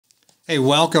Hey,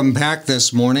 welcome back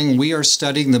this morning. We are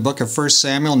studying the book of 1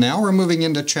 Samuel. Now we're moving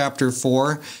into chapter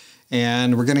 4,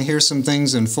 and we're going to hear some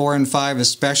things in 4 and 5,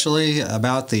 especially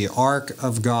about the Ark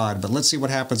of God. But let's see what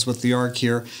happens with the Ark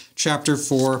here. Chapter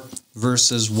 4,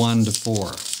 verses 1 to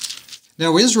 4.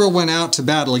 Now Israel went out to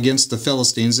battle against the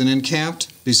Philistines and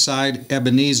encamped beside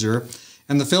Ebenezer,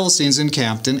 and the Philistines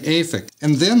encamped in Aphek.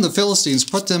 And then the Philistines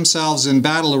put themselves in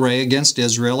battle array against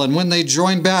Israel, and when they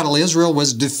joined battle, Israel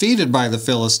was defeated by the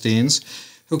Philistines,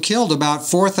 who killed about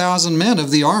 4,000 men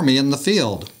of the army in the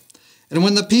field. And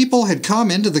when the people had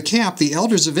come into the camp, the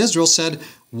elders of Israel said,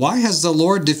 "Why has the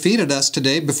Lord defeated us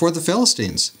today before the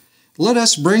Philistines? Let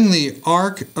us bring the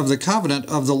ark of the covenant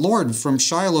of the Lord from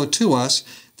Shiloh to us,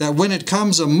 that when it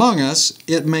comes among us,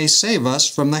 it may save us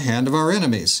from the hand of our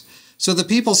enemies." So the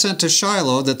people sent to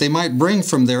Shiloh that they might bring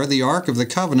from there the ark of the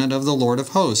covenant of the Lord of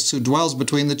hosts, who dwells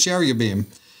between the cherubim.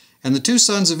 And the two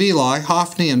sons of Eli,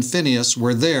 Hophni and Phinehas,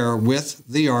 were there with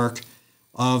the ark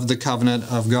of the covenant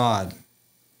of God.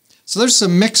 So there's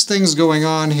some mixed things going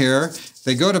on here.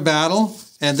 They go to battle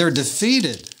and they're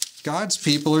defeated. God's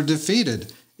people are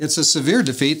defeated. It's a severe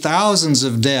defeat, thousands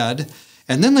of dead.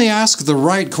 And then they ask the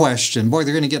right question. Boy,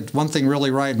 they're going to get one thing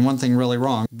really right and one thing really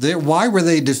wrong. Why were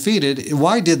they defeated?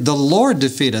 Why did the Lord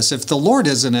defeat us? If the Lord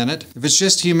isn't in it, if it's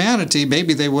just humanity,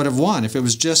 maybe they would have won. If it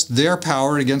was just their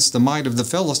power against the might of the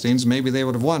Philistines, maybe they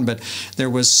would have won. But there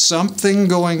was something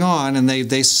going on, and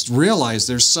they realized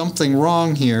there's something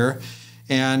wrong here.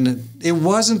 And it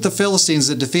wasn't the Philistines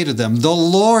that defeated them. The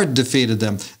Lord defeated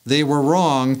them. They were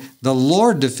wrong. The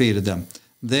Lord defeated them.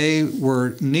 They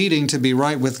were needing to be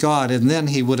right with God, and then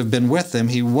He would have been with them.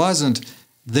 He wasn't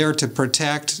there to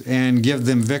protect and give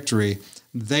them victory.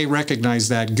 They recognized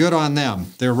that. Good on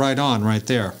them. They're right on right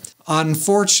there.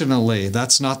 Unfortunately,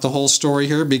 that's not the whole story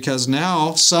here, because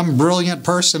now some brilliant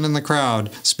person in the crowd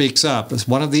speaks up.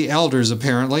 One of the elders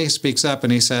apparently speaks up,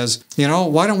 and he says,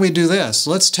 why don't we do this?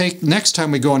 Next time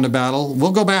we go into battle,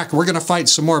 we'll go back. We're going to fight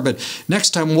some more, but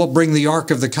next time we'll bring the Ark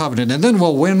of the Covenant, and then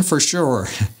we'll win for sure.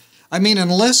 I mean,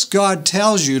 unless God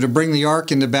tells you to bring the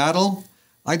ark into battle,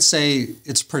 I'd say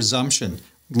it's presumption.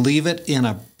 Leave it in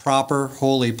a proper,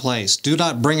 holy place. Do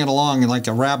not bring it along like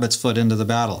a rabbit's foot into the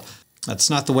battle. That's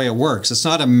not the way it works. It's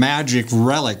not a magic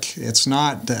relic. This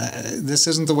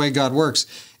isn't the way God works.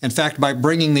 In fact, by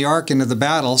bringing the ark into the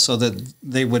battle so that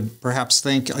they would perhaps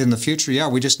think in the future,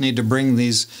 we just need to bring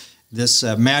this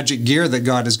magic gear that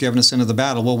God has given us into the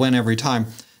battle. We'll win every time.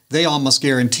 They almost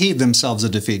guaranteed themselves a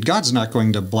defeat. God's not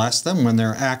going to bless them when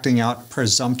they're acting out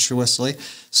presumptuously.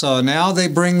 So now they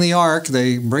bring the ark,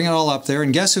 they bring it all up there,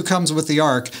 and guess who comes with the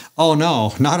ark? Oh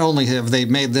no, not only have they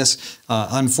made this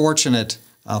unfortunate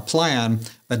plan,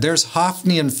 but there's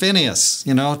Hophni and Phinehas,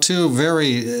 two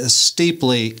very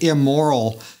steeply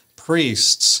immoral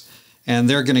priests, and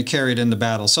they're going to carry it into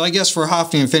battle. So I guess for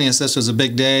Hophni and Phinehas, this was a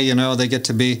big day. They get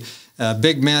to be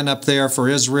big men up there for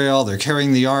Israel. They're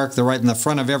carrying the ark. They're right in the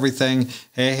front of everything.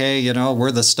 Hey,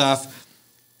 we're the stuff.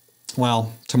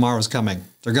 Well, tomorrow's coming.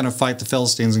 They're going to fight the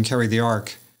Philistines and carry the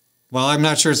ark. Well, I'm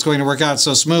not sure it's going to work out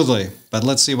so smoothly, but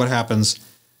let's see what happens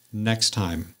next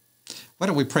time. Why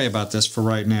don't we pray about this for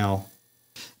right now?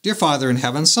 Dear Father in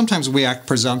heaven, sometimes we act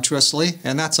presumptuously,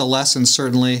 and that's a lesson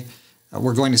certainly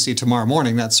we're going to see tomorrow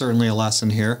morning. That's certainly a lesson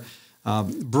here.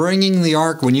 Bringing the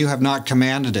ark when you have not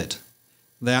commanded it.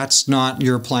 That's not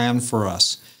your plan for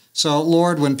us. So,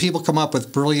 Lord, when people come up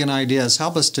with brilliant ideas,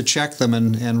 help us to check them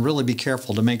and really be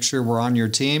careful to make sure we're on your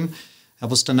team.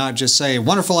 Help us to not just say,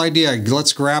 wonderful idea,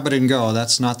 let's grab it and go.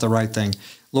 That's not the right thing.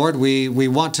 Lord, we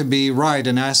want to be right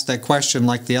and ask that question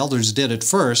like the elders did at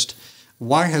first.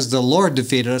 Why has the Lord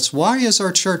defeated us? Why is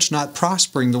our church not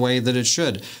prospering the way that it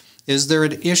should? Is there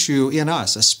an issue in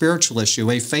us, a spiritual issue,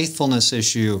 a faithfulness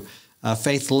issue, a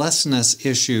faithlessness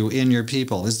issue in your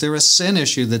people? Is there a sin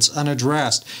issue that's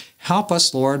unaddressed? Help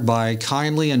us, Lord, by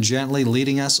kindly and gently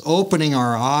leading us, opening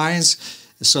our eyes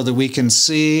so that we can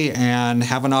see and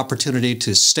have an opportunity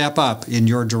to step up in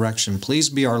your direction. Please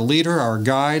be our leader, our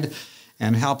guide,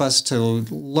 and help us to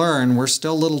learn. We're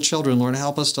still little children, Lord.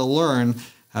 Help us to learn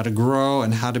how to grow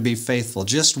and how to be faithful,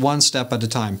 just one step at a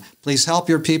time. Please help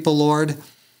your people, Lord.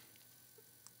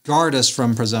 Guard us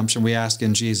from presumption, we ask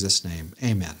in Jesus' name.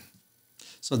 Amen.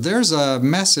 So there's a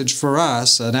message for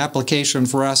us, an application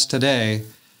for us today.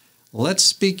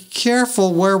 Let's be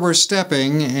careful where we're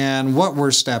stepping and what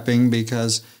we're stepping,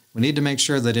 because we need to make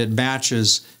sure that it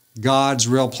matches God's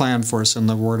real plan for us in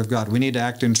the Word of God. We need to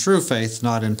act in true faith,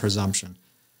 not in presumption.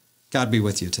 God be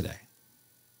with you today.